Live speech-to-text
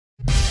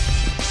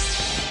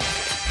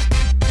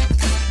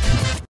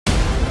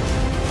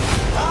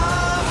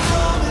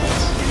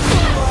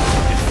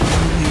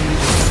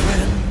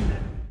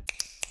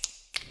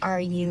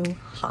you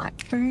hot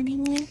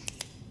burning me?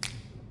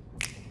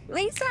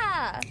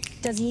 Lisa!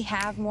 Does he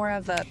have more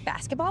of a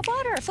basketball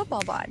bod or a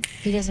football bod?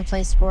 He doesn't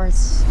play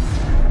sports.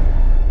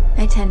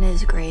 I tend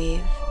his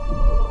grave.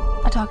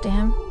 I talked to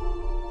him.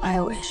 I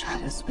wish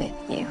I was with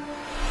you.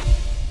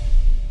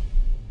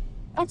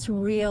 That's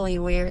really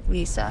weird,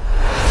 Lisa.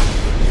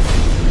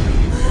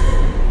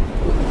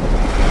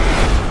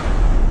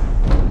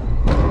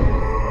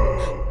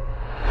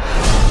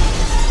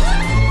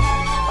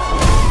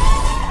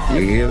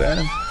 You hear that?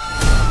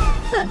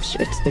 I'm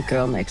sure it's the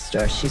girl next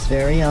door. She's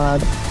very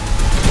odd.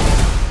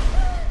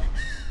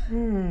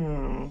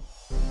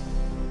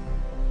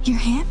 Your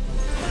hand?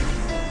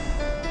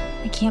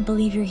 I can't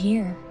believe you're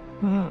here.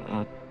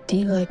 Do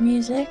you like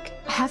music?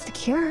 I have the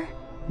cure.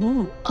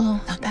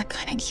 Oh, not that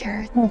kind of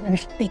cure.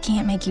 They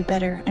can't make you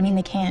better. I mean,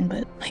 they can,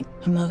 but like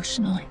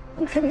emotionally.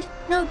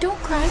 No, don't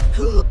cry.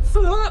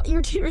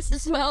 Your tears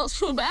smell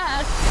so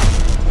bad.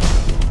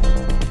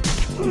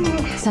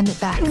 Send it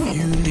back.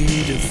 You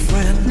need a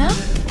friend. No?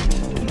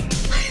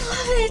 I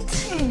love it.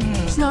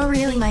 It's not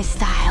really my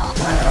style.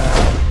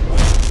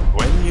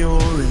 When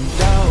you're in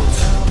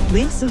doubt.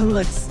 Lisa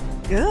looks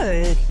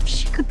good.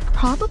 She could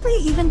probably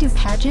even do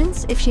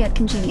pageants if she had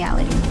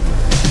congeniality.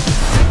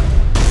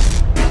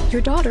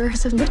 Your daughter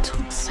is a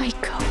little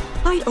psycho.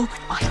 I owe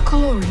my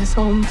glorious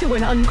home to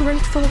an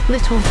ungrateful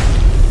little...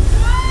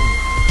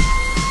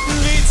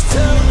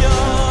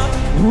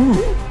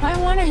 I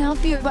want to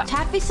help you, but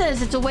Taffy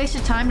says it's a waste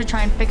of time to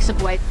try and fix a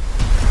boy.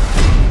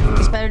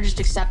 It's better just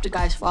accept a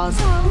guy's flaws.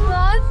 Oh,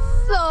 that's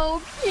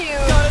so cute.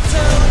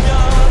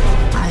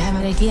 I have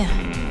an idea.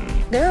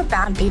 There are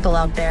bad people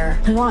out there.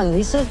 Come on,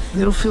 Lisa.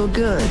 It'll feel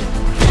good.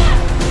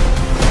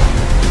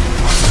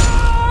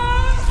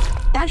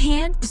 That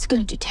hand is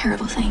gonna do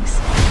terrible things.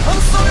 I'm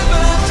sorry,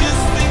 but I'm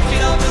just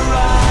thinking of the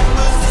right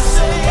words to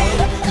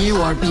say. You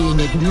are being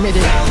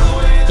admitted.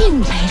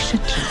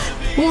 Inpatient.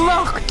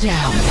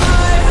 Lockdown.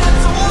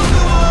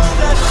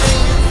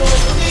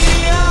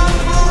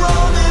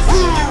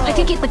 I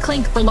could get the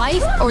clink for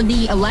life or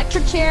the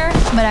electric chair,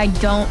 but I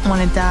don't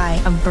want to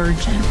die a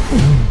virgin.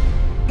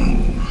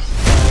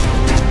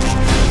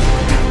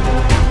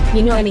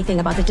 You know anything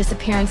about the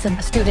disappearance of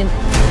a student?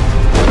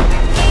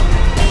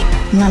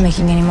 I'm not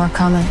making any more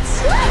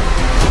comments.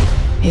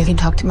 You can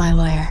talk to my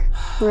lawyer.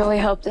 Really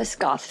hope this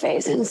goth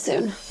phase ends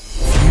soon.